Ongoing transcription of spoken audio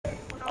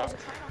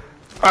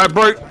Alright,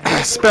 bro.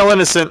 Spell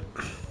innocent.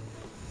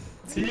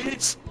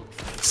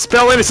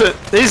 Spell innocent.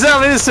 He's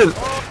not innocent.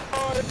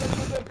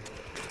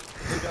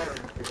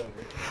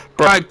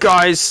 Right,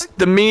 guys.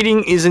 The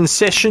meeting is in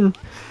session.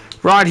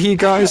 Right here,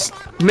 guys.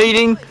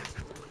 Meeting.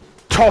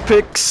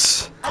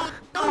 Topics.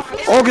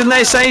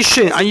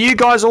 Organization. Are you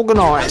guys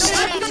organized?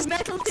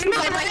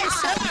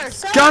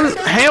 Gun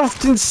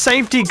health and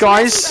safety,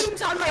 guys.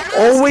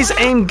 Always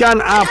aim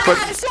gun up, but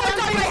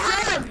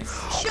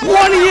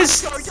what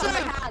is?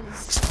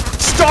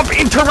 Stop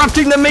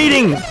interrupting the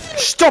meeting.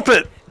 Stop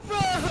it.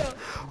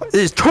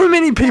 There's too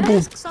many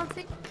people.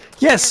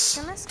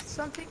 Yes.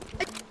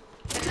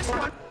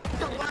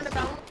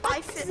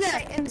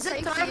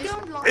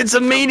 It's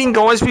a meeting,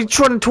 guys. We're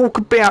trying to talk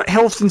about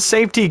health and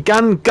safety,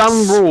 gun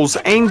rules.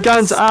 Aim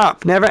guns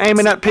up. Never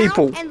aiming at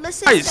people.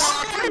 Guys.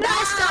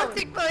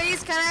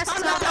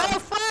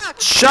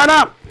 Shut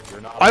up.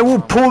 I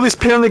will pull this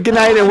pin on the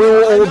grenade and we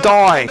will all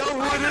die.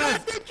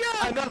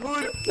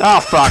 Ah,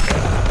 fuck.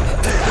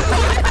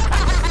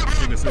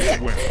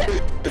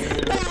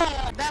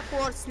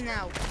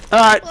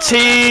 Alright,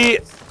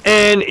 T-N-E-C-O-N-N-I.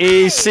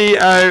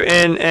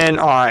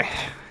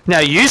 Now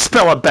you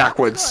spell it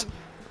backwards.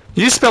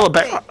 You spell it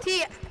back.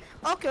 Okay.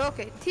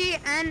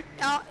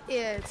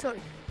 Sorry.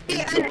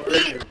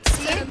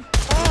 T-N-E-C.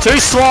 Too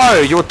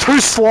slow. You're too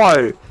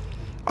slow.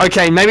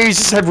 Okay, maybe you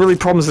just have really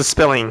problems with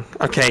spelling.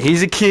 Okay,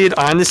 he's a kid.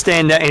 I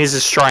understand that, and he's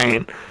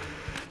Australian.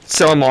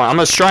 So am I. I'm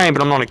Australian,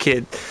 but I'm not a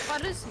kid.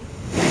 What is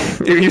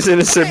he? He's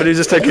innocent, but he's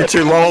just taking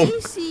too long.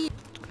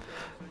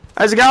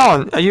 How's it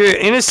going? Are you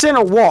innocent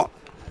or what?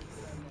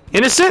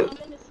 Innocent?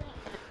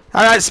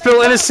 Alright,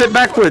 spell innocent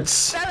backwards.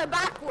 Spell it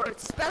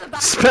backwards.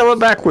 Spell it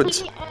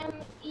backwards.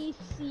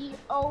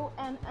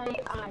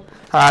 T-N-E-C-O-N-N-I.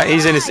 Alright,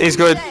 he's innocent. He's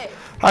good.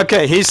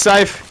 Okay, he's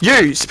safe.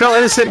 You spell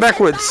innocent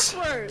backwards.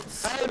 Hey,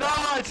 no,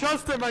 I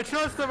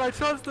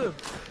trust him.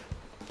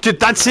 Dude,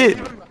 that's it.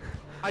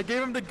 I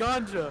gave him the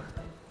ganja.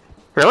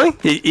 Really?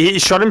 He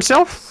shot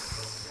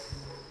himself?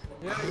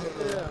 Yeah.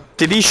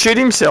 Did he shoot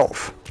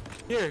himself?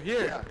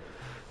 Here.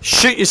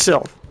 Shoot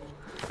yourself.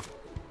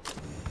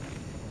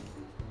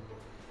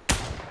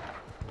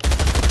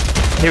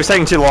 He was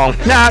taking too long.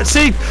 Nah,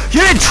 see?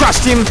 You didn't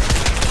trust him!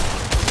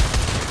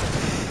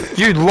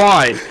 You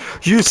lied.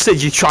 You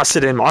said you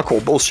trusted him. I call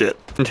bullshit.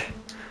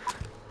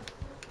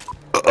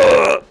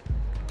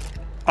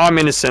 I'm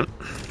innocent.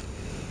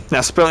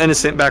 Now spell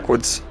innocent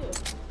backwards.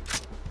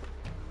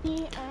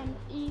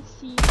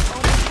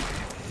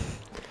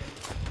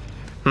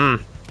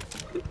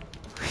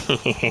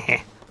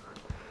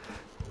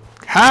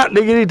 Hot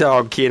diggity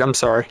dog, kid. I'm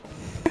sorry.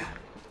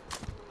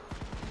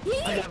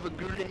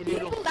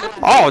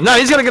 Oh no,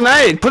 he's got a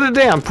grenade. Put it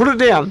down. Put it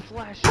down.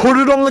 Put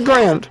it on the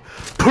ground.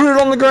 Put it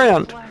on the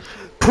ground.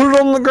 Put it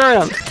on the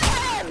ground.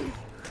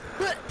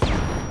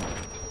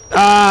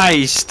 Ah,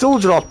 he still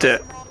dropped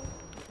it.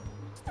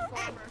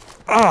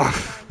 Oh.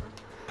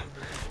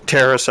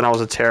 Terrorist, and I was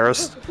a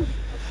terrorist.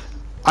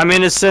 I'm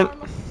innocent.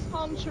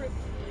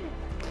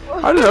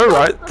 I don't know,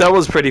 right? That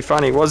was pretty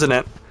funny, wasn't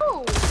it?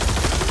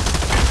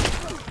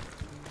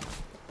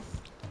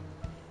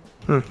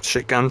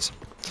 Shit guns.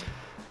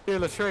 Here,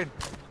 let's trade.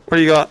 What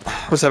do you got?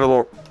 Let's have a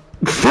look.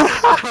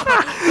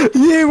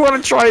 You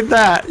want to trade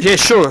that? Yeah,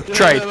 sure.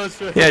 Trade.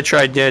 Yeah,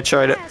 trade. Yeah,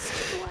 trade it.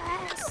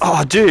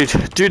 Oh, dude,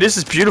 this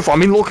is beautiful. I've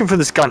been looking for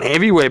this gun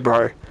everywhere,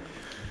 bro.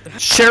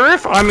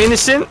 Sheriff, I'm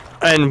innocent.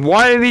 And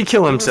why did he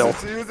kill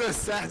himself? He was an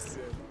assassin.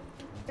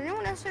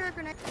 Anyone else have a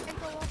grenade?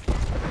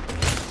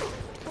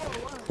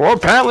 Well,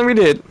 apparently we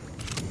did.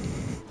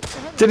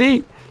 Did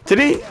he?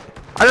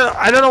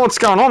 I don't know what's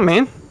going on,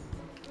 man.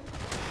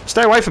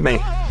 Stay away from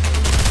me.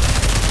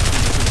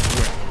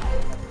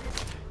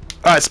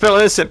 Alright, spell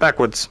innocent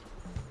backwards.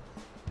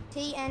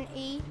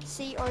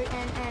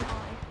 T-N-E-C-O-N-N-I.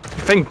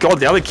 Thank God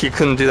the other kid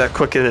couldn't do that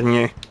quicker than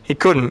you. He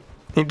couldn't.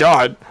 He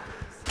died.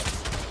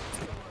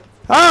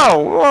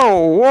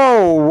 Oh,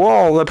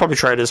 whoa. They're probably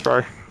traitors,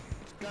 bro.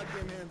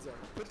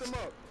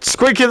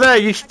 Squeaker there,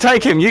 you can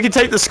take him. You can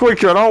take the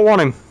squeaker, I don't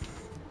want him.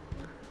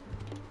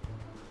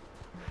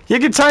 You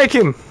can take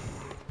him.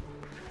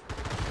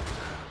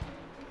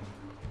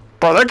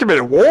 Bro, they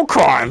committed war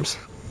crimes.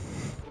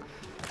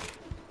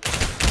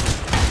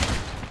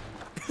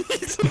 Do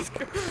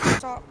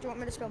you want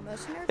me to spell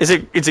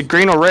mercenary? Is it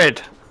green or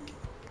red?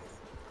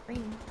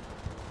 Green.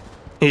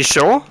 Are you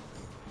sure?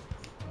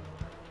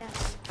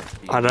 Yes.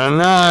 I don't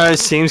know.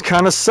 Seems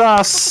kind of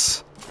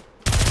sus.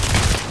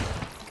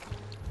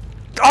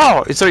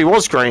 Oh, so he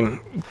was green.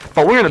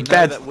 But we're in a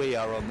bad. That we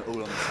are all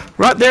on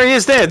Right there, he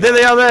is. There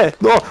they are. There.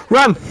 Oh,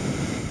 run!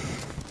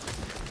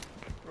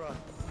 Run.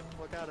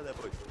 Walk out of there,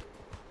 boys.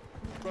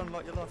 Run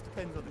like your life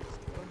depends on it.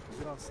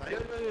 Is it unsafe?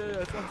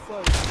 Yeah, it's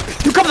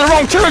unsafe. You come to the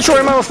wrong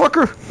territory,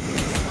 motherfucker!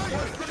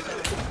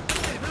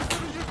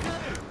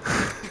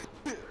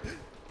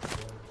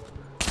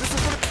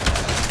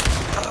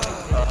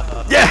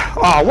 Yeah!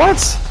 Oh, what?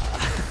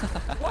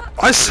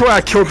 I swear I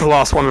killed the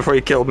last one before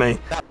you killed me.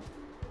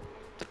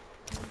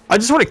 I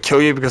just want to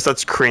kill you because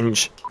that's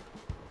cringe.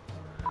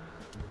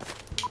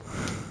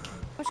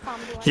 Which column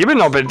do I You better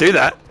not better do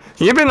that.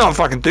 You better not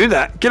fucking do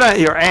that. Get out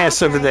of your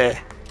ass over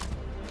there.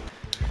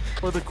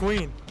 Or the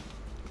queen.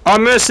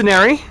 I'm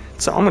mercenary,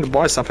 so I'm gonna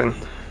buy something.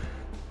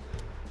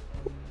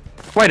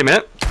 Wait a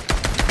minute.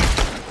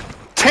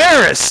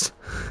 Terrorist!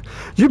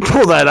 You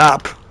pull that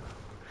up.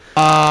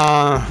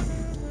 I'm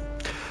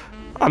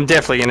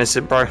definitely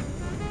innocent, bro.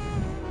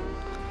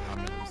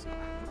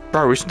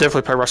 Bro, we should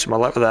definitely play Russian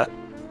roulette with that.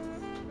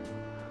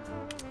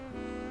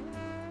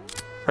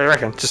 What do you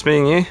reckon? Just me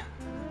and you?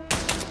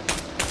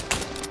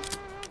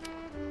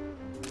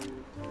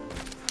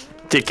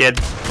 Dickhead.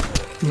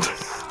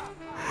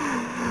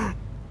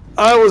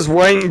 I was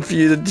waiting for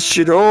you to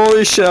shoot all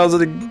your shells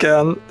at a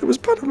gun. It was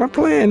part of my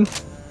plan.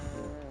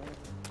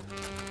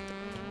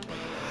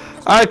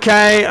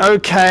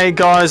 Okay,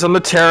 guys, I'm the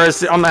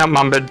terrorist. I'm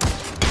outnumbered.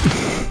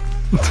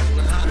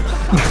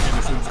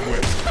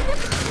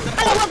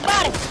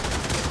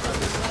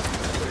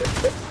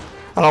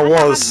 And I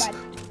was.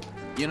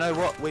 You know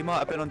what? We might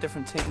have been on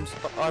different teams,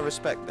 but I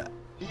respect that.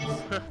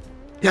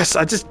 Yes,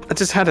 I just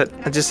had it.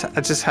 I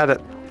just had it.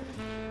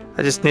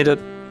 I just need to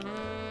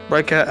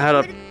break out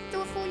how to.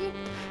 Do it for you.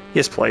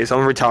 Yes, please. I'm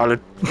retarded.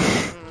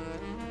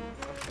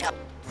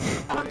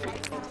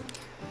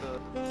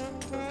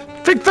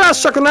 Think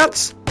fast,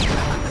 Chucklenuts!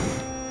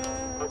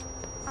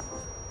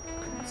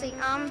 See,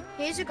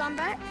 here's your gun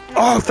back.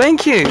 Oh,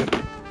 thank you.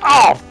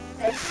 Oh,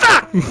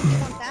 fuck! You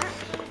want that?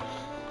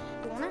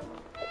 You want it?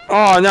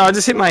 Oh no, I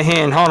just hit my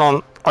hand. Hold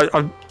on.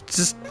 I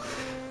just.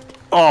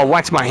 Oh, I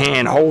whacked my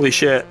hand. Holy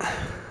shit.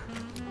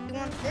 You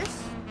want this?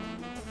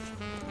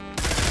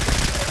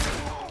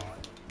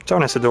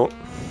 Don't have to do it.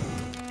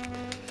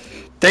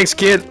 Thanks,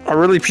 kid. I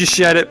really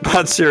appreciate it,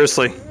 but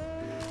seriously.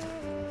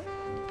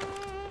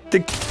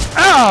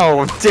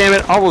 Oh, damn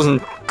it. I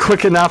wasn't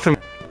quick enough. And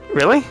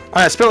really?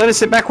 Alright, spell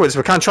innocent backwards.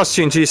 We can't trust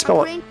you until you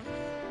spell it.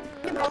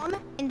 Bomb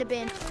in the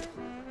bin.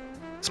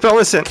 Spell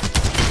innocent.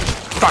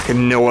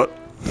 Fucking knew it.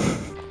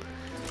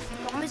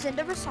 Bomb is in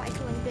the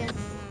recycling bin.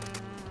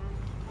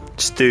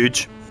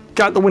 Stooge.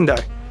 Go out the window.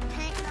 Hey,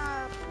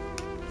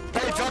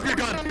 Drop your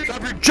gun.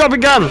 Drop your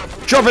gun!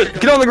 Drop it!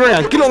 Get on the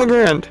ground! Get on the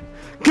ground!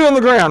 Get on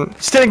the ground!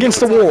 Stand against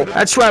the wall!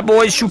 That's right,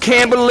 boys! You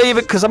can't believe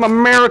it, because I'm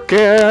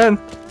American!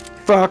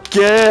 Fuck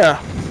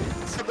yeah!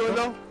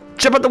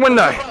 Jump out the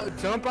window!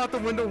 Jump out the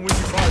window when you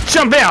fire.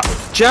 Jump out!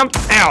 Jump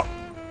out!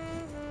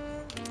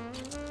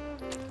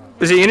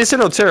 Is he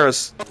innocent or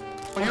terrorist?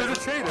 He was a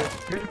traitor.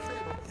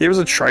 He was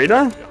a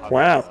traitor?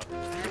 Wow.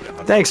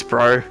 Thanks,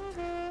 bro.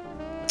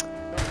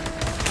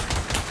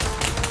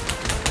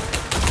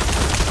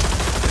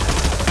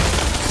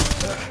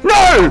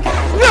 No!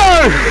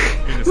 No!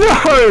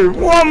 No!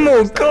 One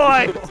more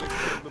guy!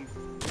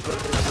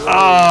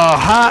 Ah,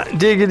 hot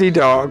diggity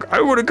dog. I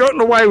would have gotten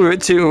away with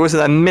it too. It was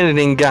a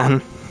minuting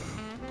gun.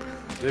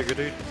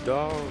 Diggity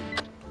dog.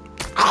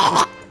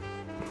 What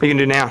are you gonna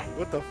do now?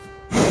 What the?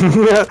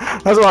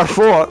 That's what I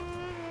thought.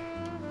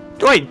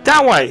 Wait,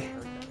 that way.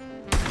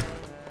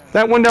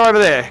 That window over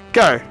there.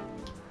 Go.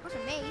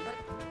 wasn't me.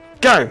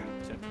 Go.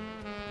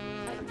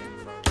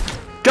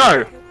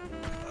 Go.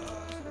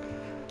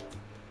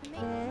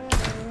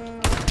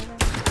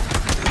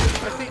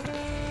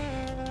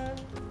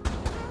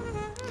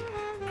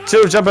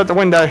 Two, jump out the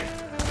window.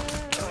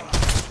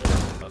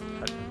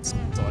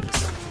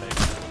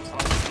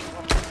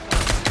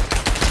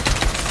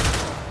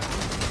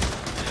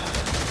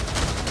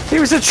 He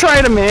was a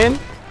traitor, man.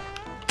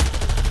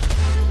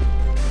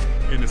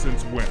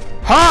 Innocence win.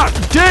 Hot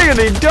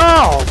diggity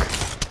dog.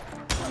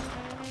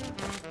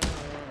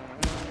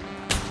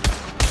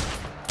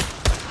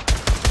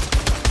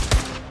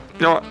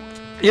 You know what?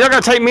 You're not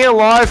gonna take me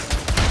alive.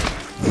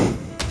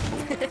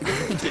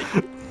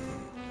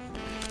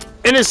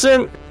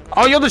 Innocent.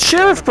 Oh, you're the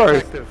sheriff, bro.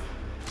 Detective.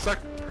 Suck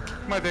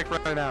my dick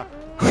right now.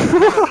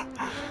 I'm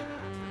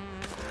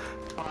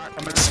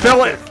a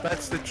Spell it. detective.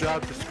 That's the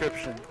job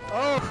description.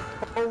 Oh,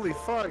 holy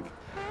fuck.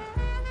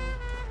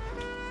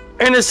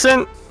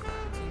 Innocent.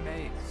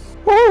 Teammates.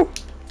 Woo.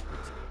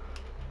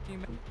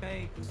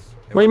 Teammates.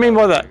 What do you mean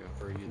by that?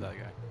 Or are you that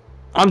guy?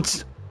 I'm.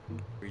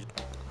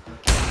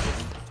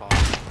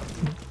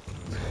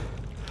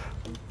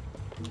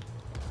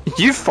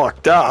 You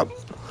fucked up.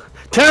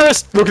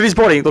 Terrorist! Look at his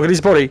body. Look at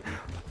his body.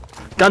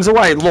 Guns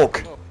away.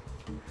 Look.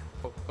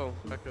 Oh,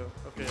 okay.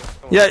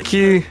 Yeah,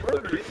 Q.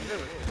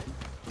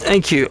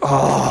 Thank you.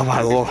 Oh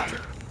my lord.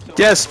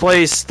 Yes,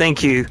 please.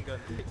 Thank you.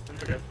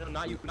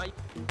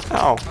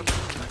 Oh.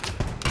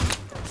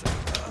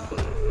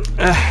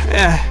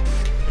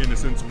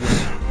 Innocence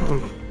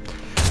win.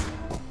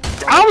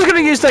 I was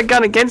gonna use that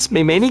gun against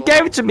me, man. He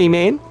gave it to me,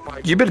 man.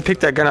 You better pick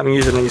that gun up and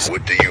use it on yourself.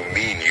 What do you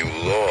mean you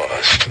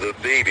lost the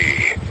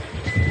baby?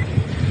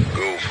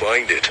 Go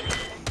find it.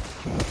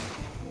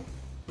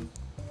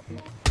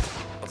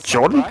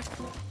 Jordan?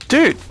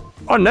 Dude,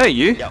 I know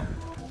you. Yeah.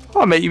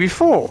 I met you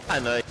before. I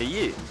know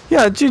you.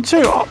 Yeah, dude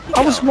too.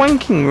 I was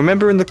wanking,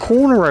 remember, in the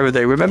corner over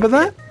there. Remember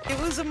that? It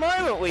was a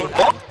moment we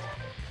had.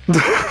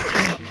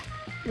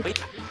 We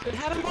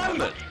had a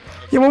moment.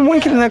 Yeah, we're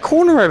wanking in that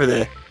corner over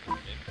there.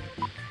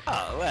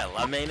 Oh, well,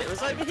 I mean, it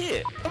was over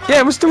here.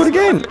 Yeah, let's do it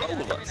again. All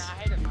of us.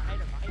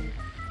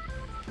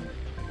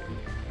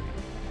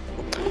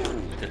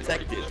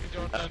 Detective.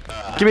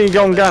 Give me your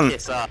golden gun.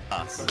 Kiss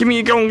ass. Give me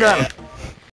your golden gun.